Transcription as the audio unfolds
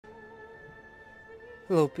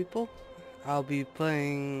Hello people, I'll be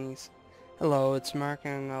playing... Hello, it's Mark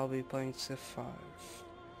and I'll be playing Civ 5.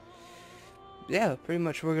 Yeah, pretty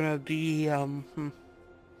much we're gonna be, I don't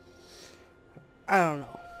know.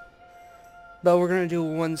 But we're gonna do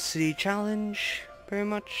a one city challenge, pretty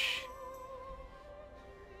much.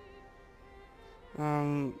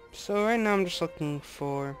 So right now I'm just looking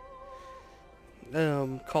for,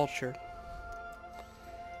 culture.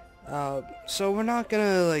 So we're not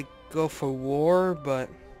gonna, like, go for war, but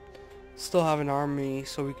still have an army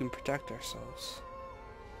so we can protect ourselves.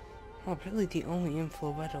 Oh, really the only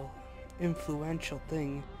influential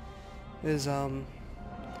thing is,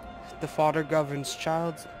 the father governs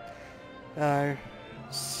child, uh,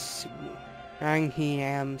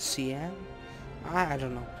 Ranghiam Siam? I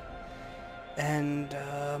don't know. And,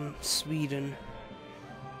 Sweden.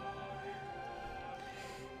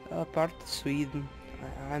 Part of Sweden.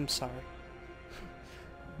 I'm sorry.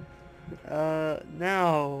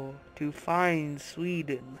 Now, to find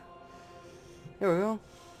Sweden. Here we go.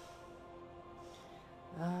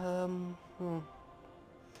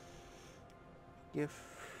 If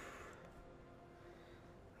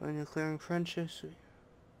when you're clearing friendships,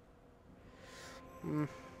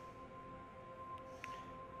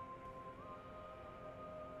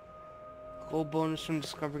 gold bonus from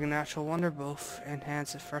discovering a natural wonder, both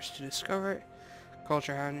enhance it first to discover it.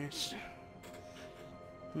 Culture harness.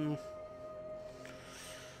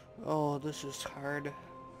 Oh, this is hard.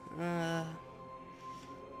 I'm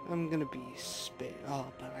gonna be Spain. Oh,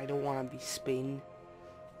 but I don't want to be Spain.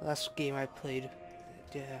 Last game I played.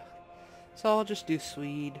 Yeah. So I'll just do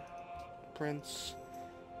Swede, Prince,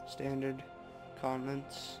 Standard,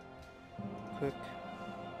 Continents, Quick.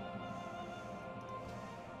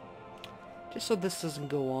 Just so this doesn't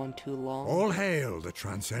go on too long. All hail the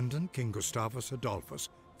transcendent King Gustavus Adolphus,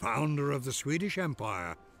 founder of the Swedish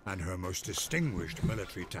Empire and her most distinguished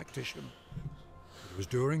military tactician. It was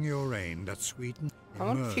during your reign that Sweden I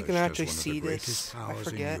wonder if you can emerged actually as one of see the greatest this. I powers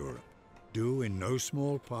in forget. Europe, due in no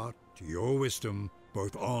small part to your wisdom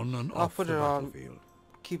both on and I'll off the put it on. battlefield.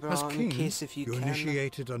 Keep it As on king, in case if you can.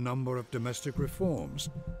 initiated a number of domestic reforms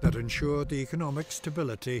that ensured the economic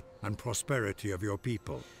stability and prosperity of your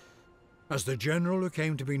people. As the general who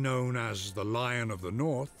came to be known as the Lion of the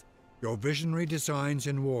North, your visionary designs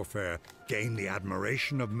in warfare gained the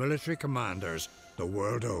admiration of military commanders the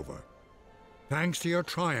world over. Thanks to your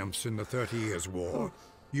triumphs in the 30 Years' War,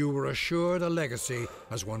 you were assured a legacy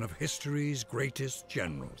as one of history's greatest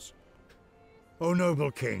generals. O noble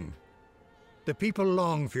king, the people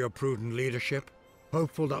long for your prudent leadership,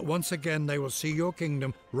 hopeful that once again they will see your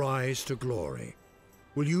kingdom rise to glory.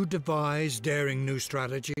 Will you devise daring new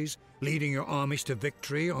strategies, leading your armies to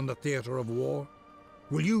victory on the theater of war?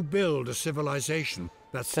 Will you build a civilization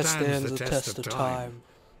that stands the test of time?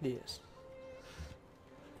 Yes.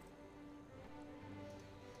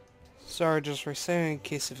 Sorry just for saying in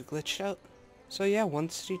case if it glitched out. So yeah, one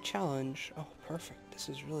city challenge. Oh, perfect. This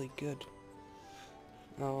is really good.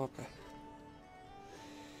 Oh, okay.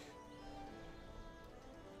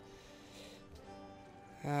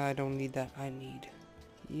 I don't need that. I need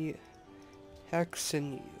hex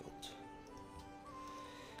and yield.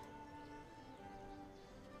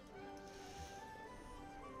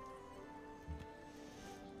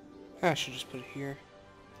 I should just put it here.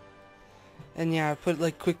 And yeah, I put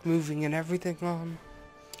like quick moving and everything on.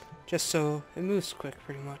 Just so it moves quick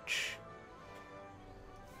pretty much.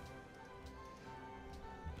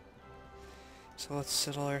 So let's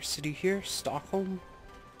settle our city here, Stockholm.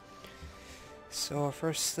 So our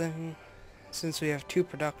first thing, since we have 2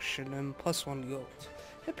 production and +1 gold.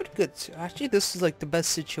 Yeah, pretty good. Actually, this is like the best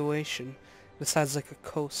situation, besides like a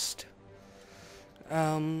coast.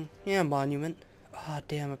 Yeah, monument. Ah, oh,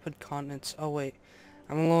 damn, I put continents. Oh wait,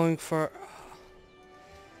 I'm going for...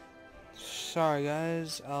 Sorry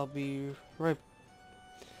guys, I'll be right...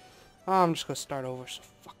 I'm just gonna start over, so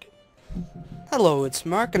fuck it. Hello, it's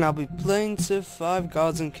Mark, and I'll be playing Civ 5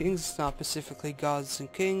 Gods and Kings. It's not specifically Gods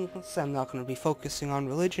and Kings. I'm not going to be focusing on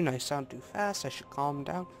religion. I sound too fast. I should calm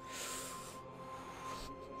down.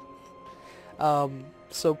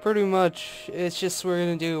 So pretty much, it's just we're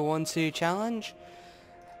going to do a one city challenge.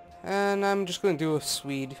 And I'm just going to do a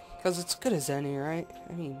Swede, because it's good as any, right?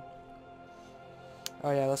 I mean...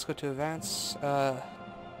 Oh yeah, let's go to advance.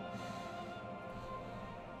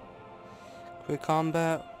 Quick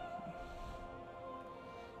combat.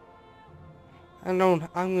 I'm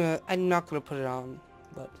not gonna put it on,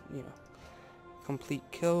 but, you know. Complete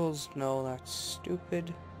kills, no, that's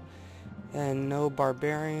stupid. And no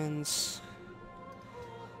barbarians.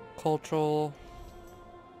 Cultural.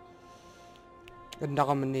 And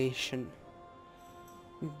domination.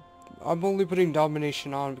 I'm only putting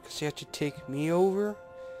domination on because you have to take me over.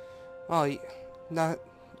 Well, not.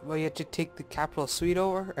 Well, you have to take the capital suite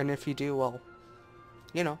over, and if you do, well,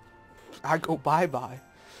 you know, I go bye-bye.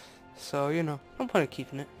 So, you know, no point of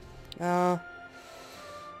keeping it.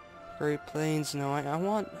 Great Plains, no, I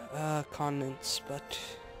want, continents, but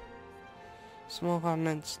small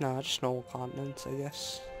continents, no, just normal continents, I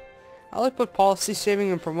guess. I like put policy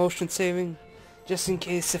saving and promotion saving, just in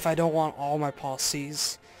case if I don't want all my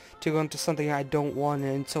policies to go into something I don't want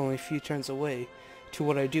and it's only a few turns away to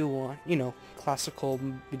what I do want, you know, classical,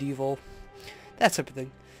 medieval, that type of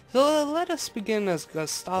thing. So let us begin as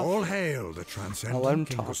Gustav. All hail the transcendent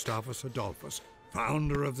King Gustavus Adolphus,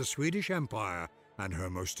 founder of the Swedish Empire and her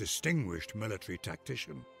most distinguished military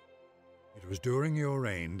tactician. It was during your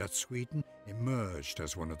reign that Sweden emerged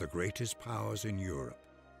as one of the greatest powers in Europe,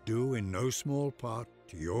 due in no small part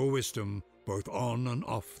to your wisdom both on and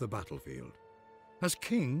off the battlefield. As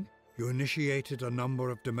king, you initiated a number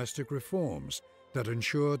of domestic reforms that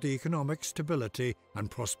ensured the economic stability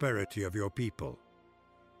and prosperity of your people.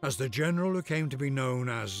 As the general who came to be known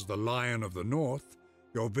as the Lion of the North,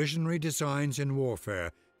 your visionary designs in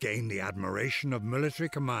warfare gained the admiration of military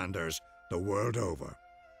commanders the world over.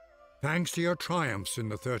 Thanks to your triumphs in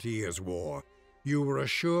the 30 Years' War, you were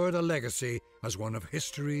assured a legacy as one of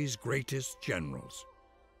history's greatest generals.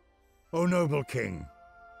 O noble king,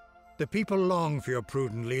 the people long for your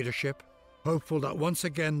prudent leadership, hopeful that once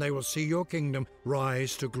again they will see your kingdom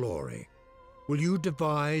rise to glory. Will you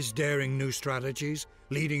devise daring new strategies,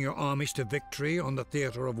 leading your armies to victory on the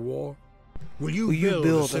theater of war? Will you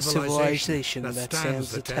build a civilization that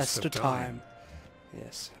stands the test of time?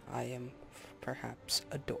 Yes, I am perhaps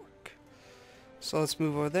a dork. So let's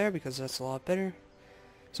move over there because that's a lot better.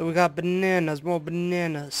 So we got bananas, more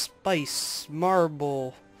bananas, spice,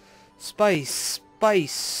 marble, spice.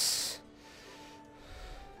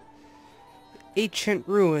 Ancient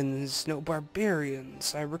ruins, no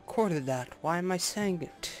barbarians. I recorded that. Why am I saying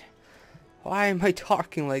it? Why am I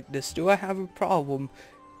talking like this? Do I have a problem?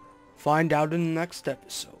 Find out in the next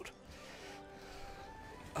episode.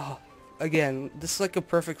 Oh, again, this is like a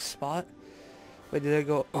perfect spot. Wait, did I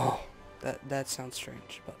go? Oh, that sounds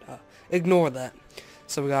strange, but ignore that.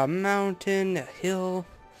 So we got a mountain, a hill,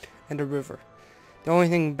 and a river. The only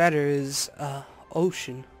thing better is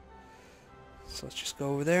ocean. So let's just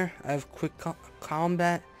go over there. I have quick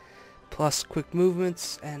combat, plus quick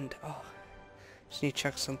movements, and just need to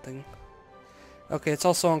check something. Okay, it's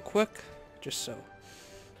also on quick, just so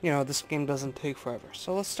you know, this game doesn't take forever.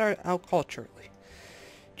 So let's start out culturally.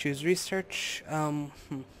 Choose research. I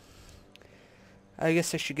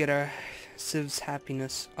guess I should get our civ's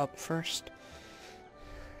happiness up first.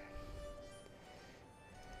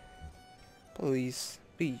 Please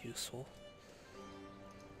be useful.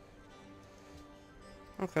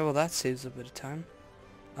 Okay, well that saves a bit of time.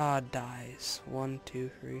 Dies. 1, 2,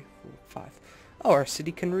 3, 4, 5. Oh, our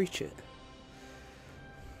city can reach it.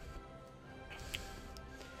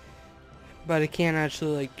 But it can't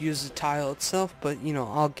actually, like, use the tile itself, but, you know,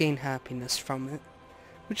 I'll gain happiness from it.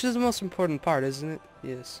 Which is the most important part, isn't it?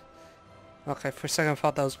 Yes. Okay, for a second I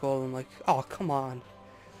thought that was gold. I'm like, oh, come on.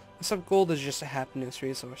 Except gold is just a happiness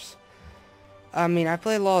resource. I mean, I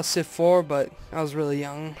played a lot of Civ 4, but I was really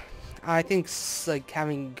young. I think, like,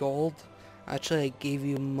 having gold actually, like, gave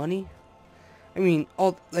you money. I mean,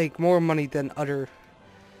 like, more money than other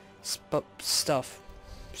stuff.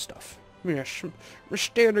 Yes,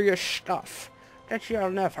 mysterious stuff that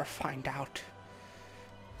you'll never find out.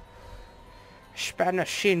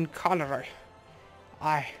 Spanish in Connery.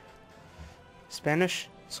 Spanish?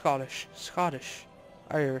 Scottish,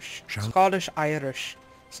 Irish, Scottish, Irish,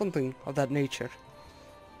 something of that nature.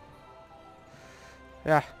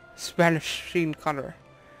 Yeah, Spanish Sean Connery.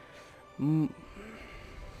 Damn,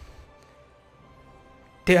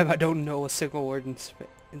 I don't know a single word in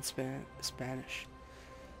Spanish.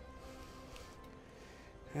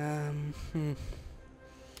 I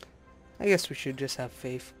guess we should just have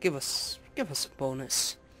faith. Give us a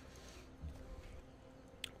bonus.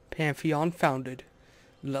 Pantheon founded.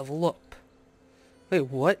 Level up. Wait,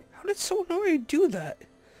 what? How did someone already do that?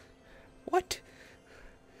 What?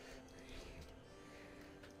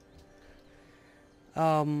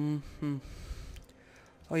 Oh,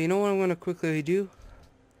 you know what I'm gonna quickly do?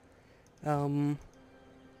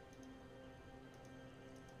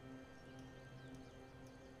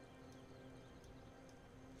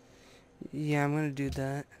 Yeah, I'm gonna do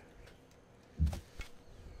that.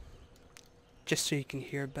 Just so you can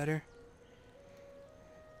hear it better.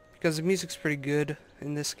 Because the music's pretty good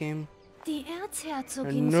in this game. Die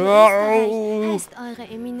Erzherzogin No! zu Österreich heißt Eure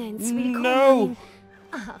Eminenz willkommen. No!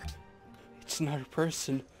 Ach, It's not a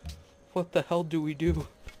person. What the hell do we do?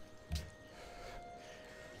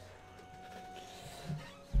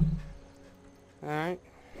 Alright.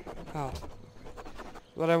 Oh.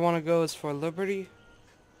 What I want to go is for Liberty.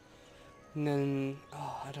 And then...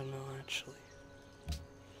 Oh, I don't know, actually.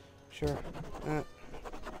 Sure.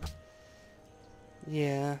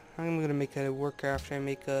 Yeah, I'm gonna make a worker after I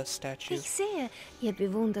make a statue. Ich sehe, ihr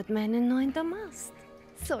bewundert meinen neuen Damast.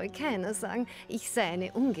 Soll keiner sagen, ich sei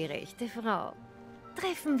eine ungerechte Frau.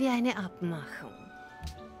 Treffen wir eine Abmachung.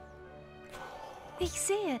 Ich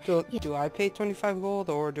sehe, Do I pay 25 gold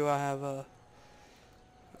or do I have a...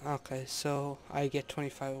 Okay, so I get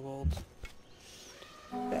 25 gold.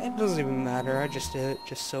 It doesn't even matter, I just did it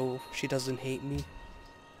just so she doesn't hate me.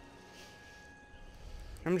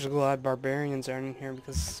 I'm just glad barbarians aren't in here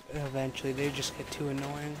because eventually they just get too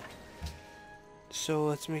annoying. So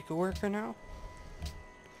let's make a worker now.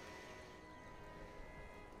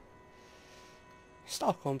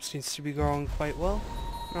 Stockholm seems to be growing quite well.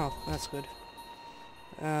 Oh, that's good.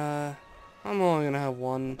 I'm only gonna have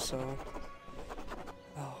one, so...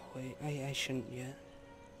 Oh, wait, I shouldn't yet.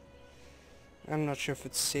 I'm not sure if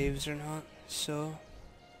it saves or not, so...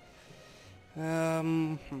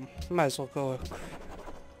 might as well go with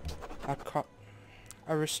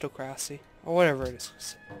aristocracy, or whatever it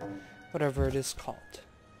is. Whatever it is called.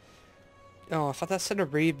 Oh, I thought that said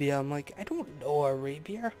Arabia. I'm like, I don't know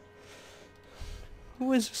Arabia.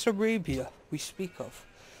 Who is this Arabia we speak of?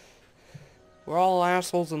 We're all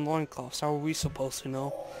assholes in loincloths. How are we supposed to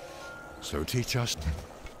know? So teach us.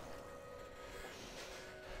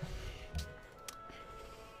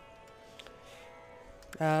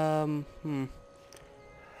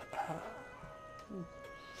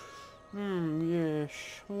 Yes,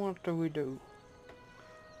 what do we do?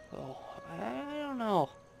 Oh, I don't know.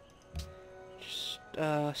 Just,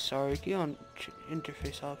 sorry, get on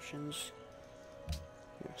interface options.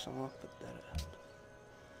 Yes, I'll put that out.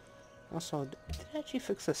 Also, did it actually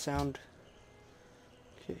fix the sound?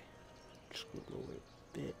 Okay, just gonna go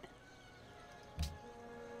a bit.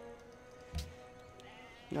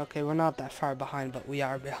 Okay, we're not that far behind, but we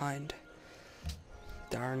are behind.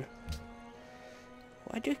 Darn.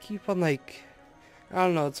 Why do I keep on, like... I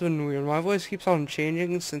don't know, it's been weird. My voice keeps on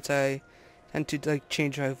changing since I tend to, like,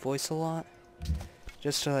 change my voice a lot.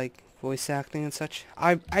 Just to, like, voice acting and such.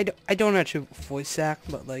 I don't actually voice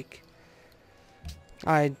act, but, like...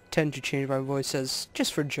 I tend to change my voice as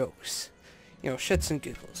just for jokes. You know, shits and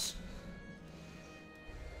giggles.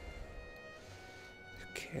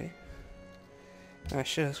 Okay. I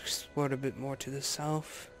should have explored a bit more to the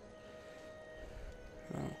south.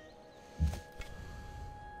 Oh.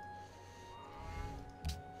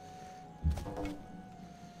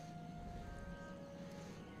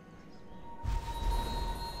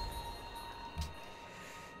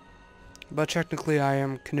 But technically I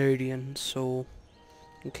am Canadian, so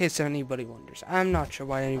in case anybody wonders. I'm not sure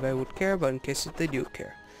why anybody would care, but in case they do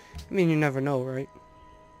care. I mean, you never know, right?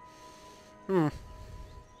 I'm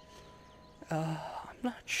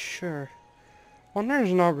not sure. Honor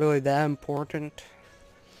is not really that important.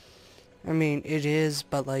 I mean, it is,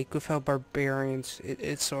 but like, without barbarians,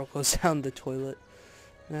 it sort of goes down the toilet.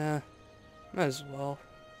 Yeah, might as well.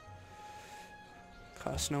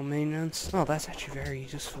 Cost no maintenance. Oh, that's actually very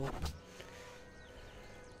useful.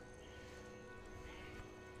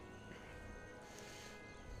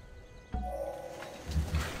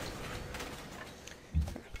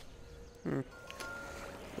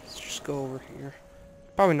 Let's just go over here.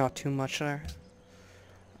 Probably not too much there.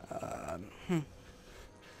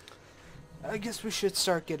 I guess we should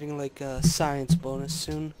start getting like a science bonus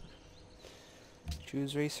soon.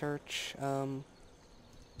 Choose research. Do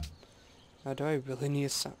I really need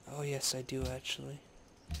a oh yes, I do actually.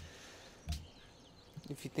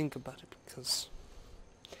 If you think about it, because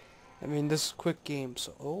I mean this is a quick game,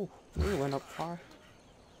 so oh, we went up far.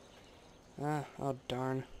 Ah, oh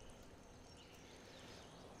darn.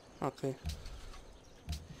 Okay.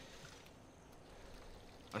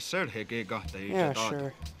 Yeah,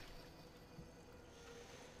 sure.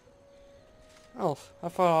 Oh, I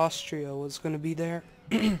thought Austria was gonna be there.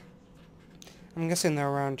 I'm guessing they're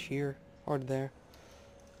around here, or there.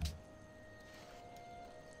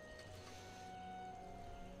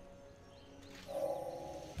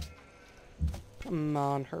 Come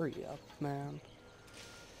on, hurry up, man.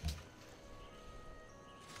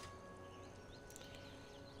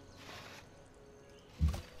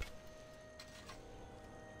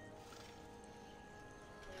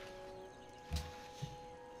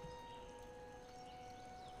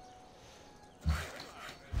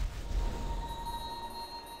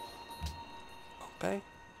 Okay.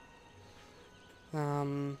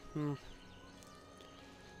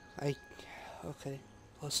 Okay.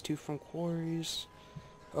 +2 from quarries.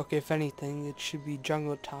 Okay, if anything, it should be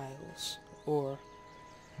jungle tiles. Or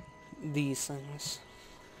these things.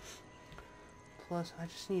 Plus, I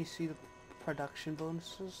just need to see the production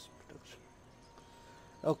bonuses.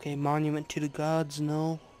 Okay, monument to the gods,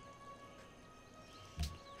 no.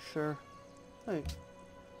 Sure. Hey,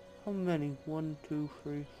 how many? 1, 2,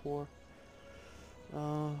 3, 4.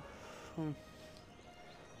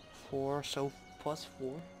 4, so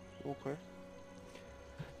 +4. Okay.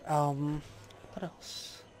 What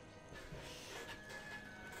else?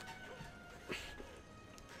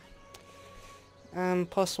 And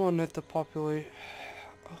 +1 if the populate.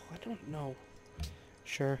 Oh, I don't know.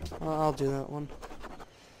 Sure, I'll do that one.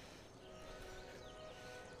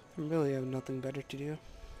 I really have nothing better to do.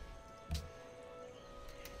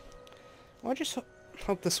 I just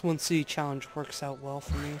hope this 1 city challenge works out well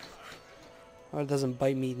for me. Or it doesn't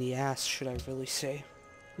bite me in the ass, should I really say.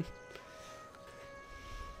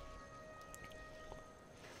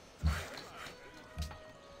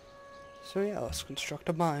 So yeah, let's construct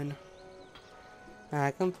a mine. And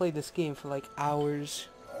I can play this game for like hours.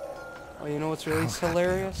 Oh, you know what's really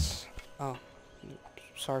hilarious? Oh,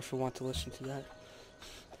 sorry if you want to listen to that.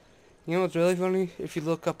 You know what's really funny? If you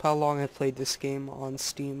look up how long I played this game on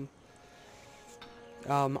Steam.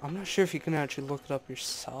 I'm not sure if you can actually look it up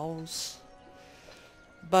yourselves.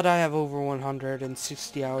 But I have over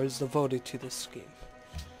 160 hours devoted to this game.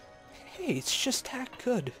 Hey, it's just that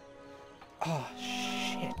good. Oh,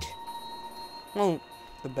 shit. Well,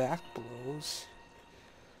 the back blows.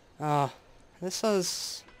 This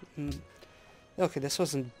was... okay, this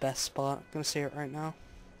wasn't the best spot. I'm gonna say it right now.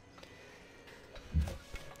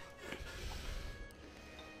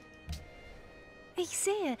 Ich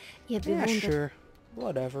sehe, ihr Yeah, bewundert... sure.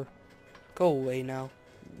 Whatever. Go away now.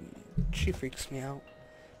 She freaks me out.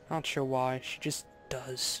 Not sure why. She just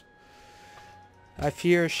does. I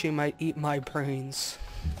fear she might eat my brains.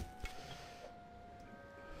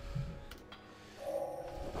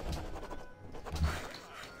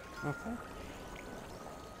 Okay.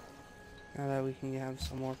 Now that we can have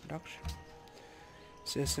some more production.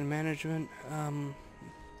 Citizen management,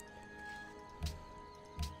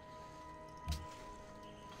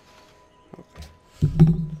 okay.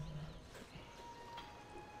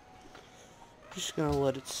 Just gonna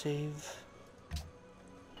let it save.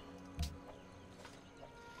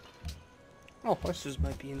 Oh, horses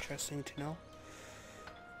might be interesting to know.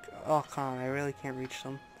 Oh, come on, I really can't reach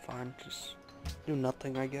them. Fine, just do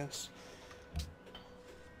nothing, I guess.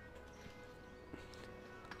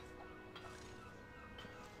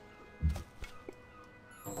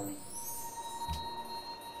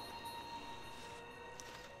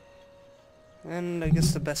 And I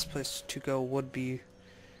guess the best place to go would be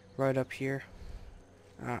right up here.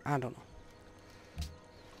 I don't know.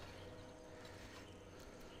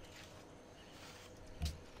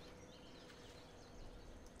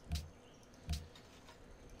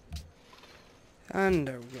 And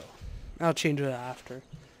there we go. I'll change it after.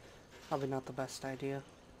 Probably not the best idea.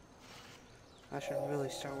 I should really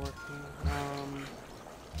start working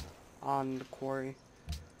on the quarry.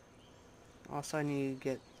 Also, I need to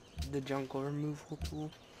get the jungle removal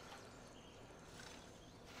tool.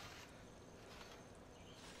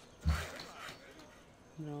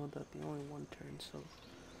 No, that the only one turn, so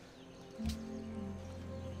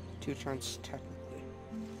 2 turns technically.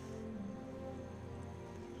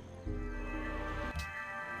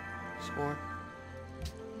 Score.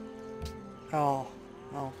 Oh.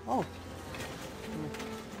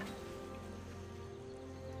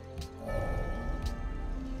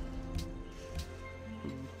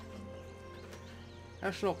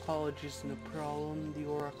 National College isn't a problem. The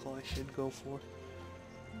Oracle I should go for.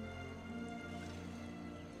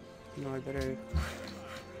 No, I better...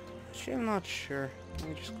 Actually, I'm not sure. Let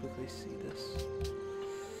me just quickly see this.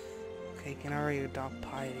 Okay, can I already adopt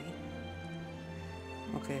piety?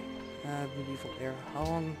 Okay, medieval era. How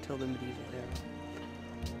long until the medieval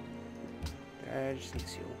era? I just need to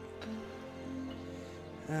see.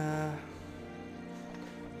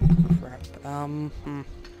 Crap.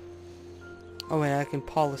 Oh wait, I can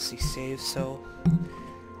policy save, so...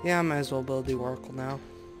 Yeah, I might as well build the Oracle now.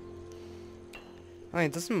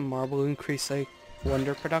 Wait, doesn't marble increase, like,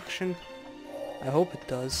 wonder production? I hope it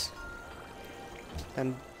does.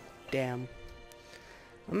 Then, damn.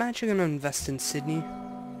 I'm actually gonna invest in Sydney.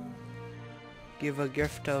 Give a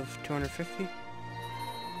gift of 250.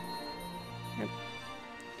 Yep.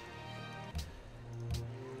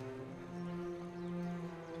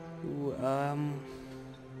 Ooh,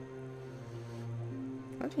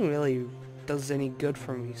 nothing really does any good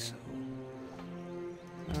for me, so...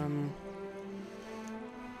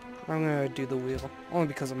 I'm gonna do the wheel, only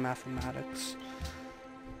because of mathematics.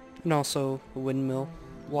 And also the windmill.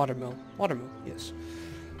 Watermill. Watermill, yes.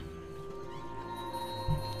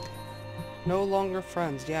 No longer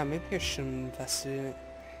friends. Yeah, maybe I shouldn't invest in it.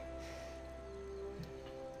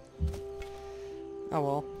 Oh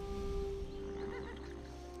well.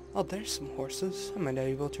 Oh, there's some horses. I might not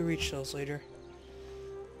be able to reach those later.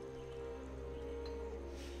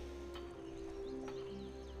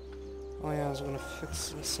 Oh yeah, I was gonna fix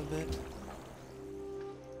this a bit.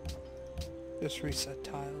 Just reset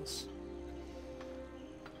tiles.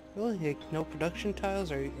 Really? Like, no production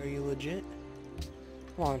tiles? Are you legit?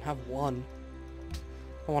 Come on, have one.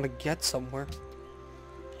 I want to get somewhere.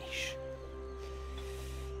 Eesh.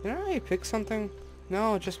 Did I already pick something?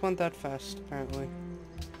 No, it just went that fast, apparently.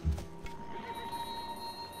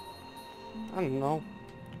 I don't know.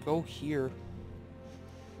 Go here.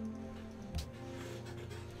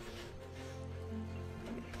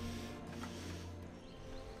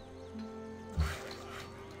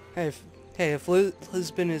 Hey, if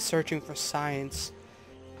Lisbon is searching for science,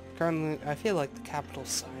 currently I feel like the capital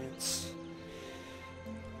science.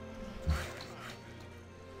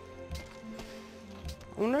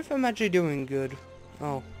 I wonder if I'm actually doing good.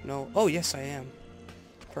 Oh, no. Oh, yes, I am.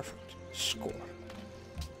 Perfect. Score.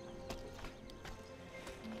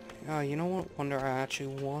 You know what wonder I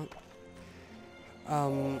actually want?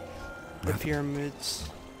 The pyramids.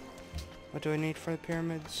 What do I need for the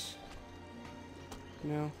pyramids?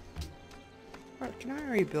 No. Alright, can I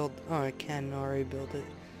already build? Oh, I can already build it.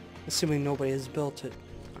 Assuming nobody has built it.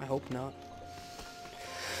 I hope not.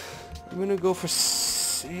 I'm gonna go for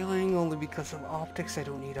sailing only because of optics. I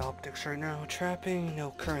don't need optics right now. Trapping, no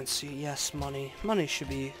currency. Yes, money. Money should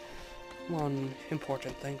be one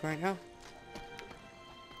important thing right now.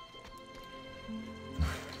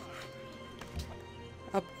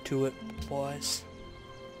 Up to it, boys.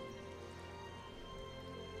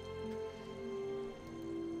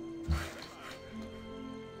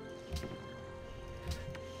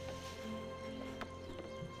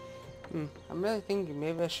 I'm really thinking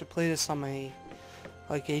maybe I should play this on my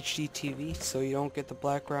like HD TV so you don't get the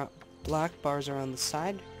black bars around the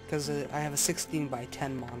side, because I have a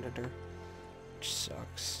 16:10 monitor, which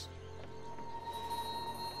sucks.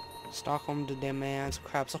 Stockholm to demands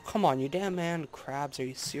crabs. Oh come on, you damn man crabs! Are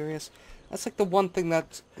you serious? That's like the one thing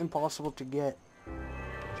that's impossible to get.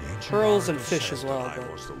 Pearls and fish as well.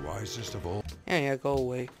 But was the wisest of all. yeah, go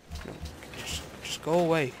away. No, just go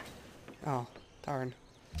away. Oh, darn.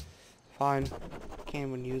 Fine. Can't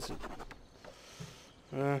even use it.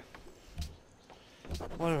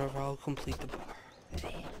 Whatever, I'll complete the bar.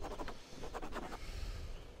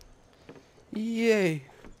 Yay!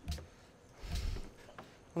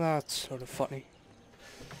 Well, that's sort of funny.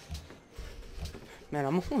 Man,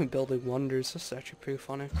 I'm only building wonders. This is actually pretty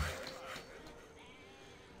funny.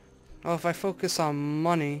 Well, if I focus on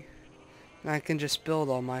money, I can just build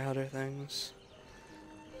all my other things.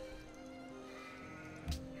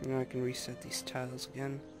 And I can reset these tiles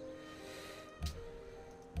again.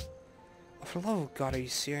 Oh, for the love of God, are you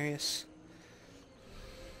serious?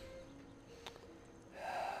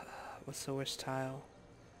 What's the worst tile?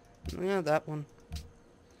 Yeah, that one.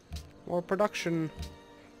 More production.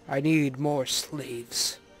 I need more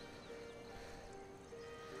slaves.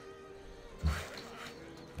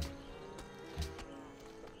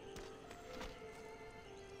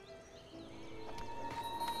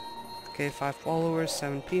 Okay, 5 followers,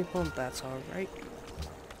 7 people, that's alright.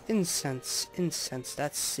 Incense,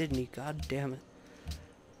 that's Sydney, god damn it.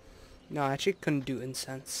 No, I actually couldn't do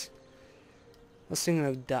incense. I was thinking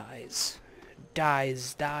of dyes.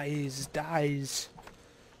 Dyes.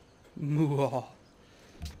 Mooah.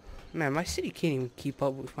 Man, my city can't even keep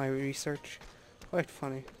up with my research. Quite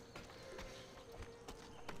funny.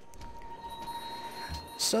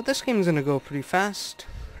 So this game's gonna go pretty fast.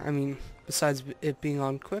 I mean, besides it being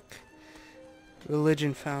on quick.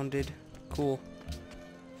 Religion founded. Cool.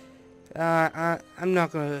 I'm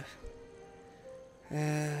not gonna...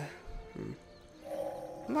 I'm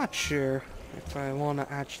not sure if I want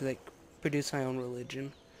to actually, like, produce my own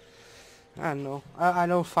religion. I don't know. I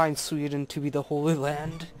don't find Sweden to be the Holy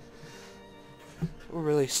Land. Or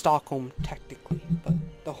really Stockholm, technically. But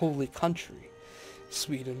the holy country.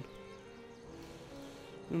 Sweden.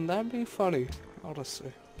 And that'd be funny,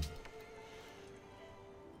 honestly.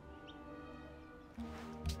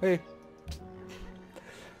 Hey.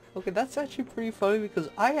 Okay, that's actually pretty funny because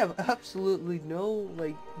I have absolutely no,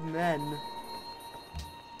 like, men.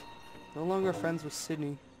 No longer friends with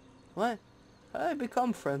Sydney. What? I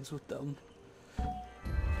become friends with them.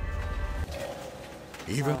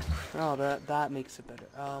 Oh, that makes it better.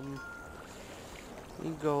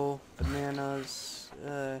 You go bananas.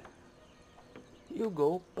 You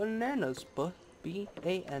go bananas, but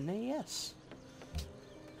B-A-N-A-S.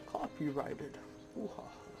 Copyrighted. Ooh-ha.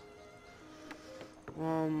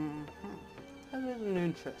 That isn't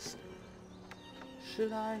interesting.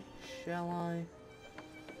 Should I? Shall I?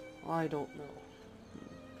 I don't know.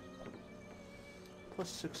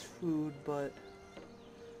 +6 food, but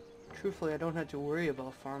truthfully I don't have to worry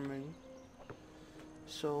about farming.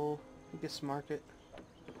 So, I guess market.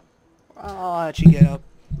 I'll actually get up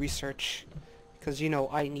research. Because, you know,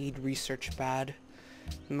 I need research bad.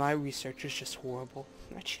 My research is just horrible.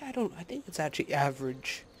 Actually, I think it's actually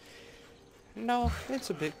average. No, it's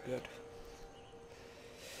a bit good.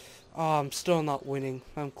 Oh, I'm still not winning.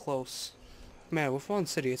 I'm close. Man, with one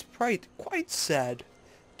city, it's quite sad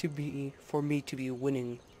for me to be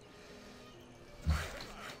winning.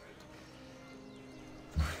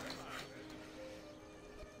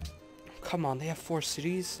 Come on, they have 4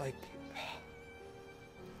 cities? Like,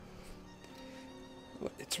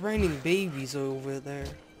 it's raining babies over there.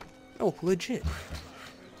 Oh, legit.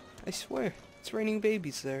 I swear, it's raining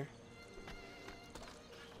babies there.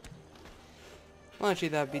 Well, actually,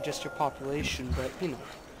 that'd be just your population, but, you know.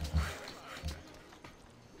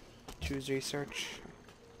 Choose research.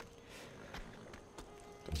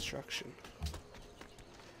 Construction.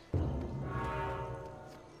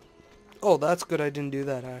 Oh, that's good I didn't do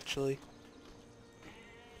that, actually.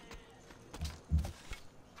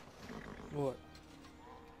 What?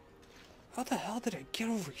 How the hell did I get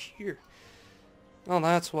over here? Oh,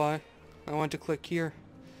 that's why. I went to click here.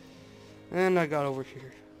 And I got over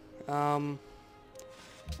here.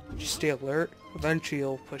 Just stay alert. Eventually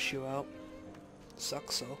it'll push you out.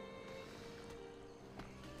 Sucks though.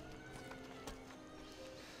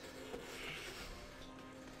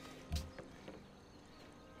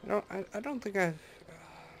 I don't think I've...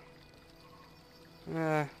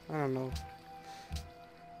 I don't know.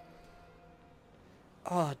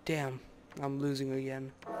 Oh, damn. I'm losing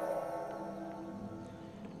again.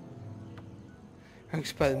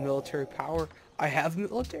 Thanks by the military power. I have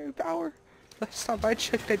military power? Last time I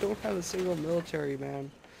checked, I don't have a single military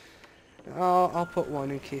man. I'll put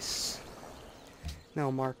one in case...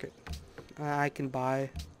 No, market. I can buy...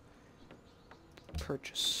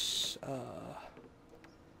 Purchase...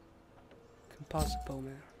 Composite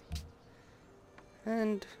bowman.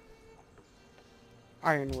 And...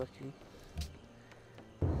 ironworking.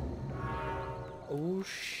 Oh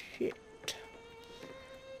shit.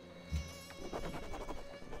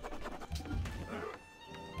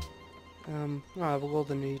 I have a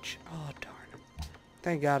golden age. Oh darn.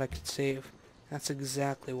 Thank God I could save. That's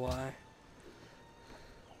exactly why.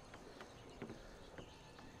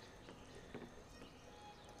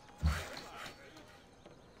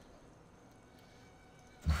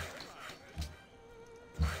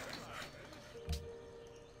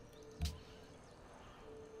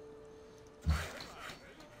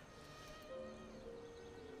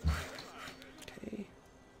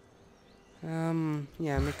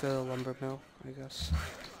 Yeah, make a lumber mill, I guess.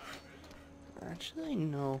 Actually,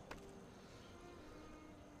 no.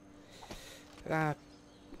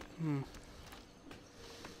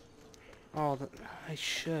 Oh, I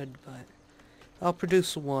should, but I'll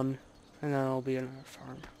produce one, and then I'll be in our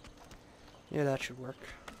farm. Yeah, that should work.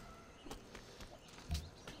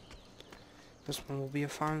 This one will be a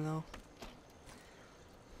farm, though.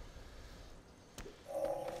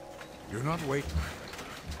 Do not wait.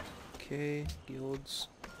 Okay, guilds.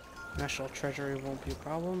 National Treasury won't be a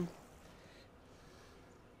problem.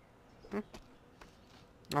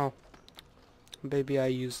 Oh. Maybe I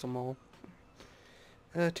used them all.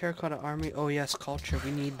 Terracotta army. Oh yes, culture.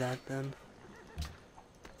 We need that then.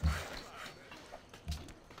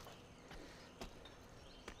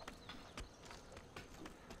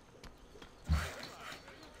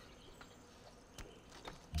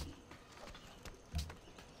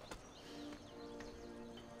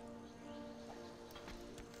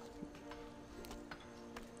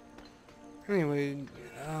 Anyway,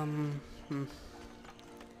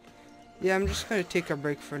 yeah, I'm just gonna take a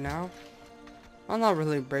break for now. Well, not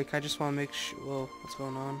really a break, I just want to make sure, whoa, what's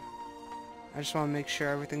going on? I just want to make sure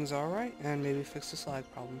everything's alright, and maybe fix this lag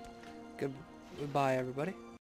problem. Goodbye, everybody.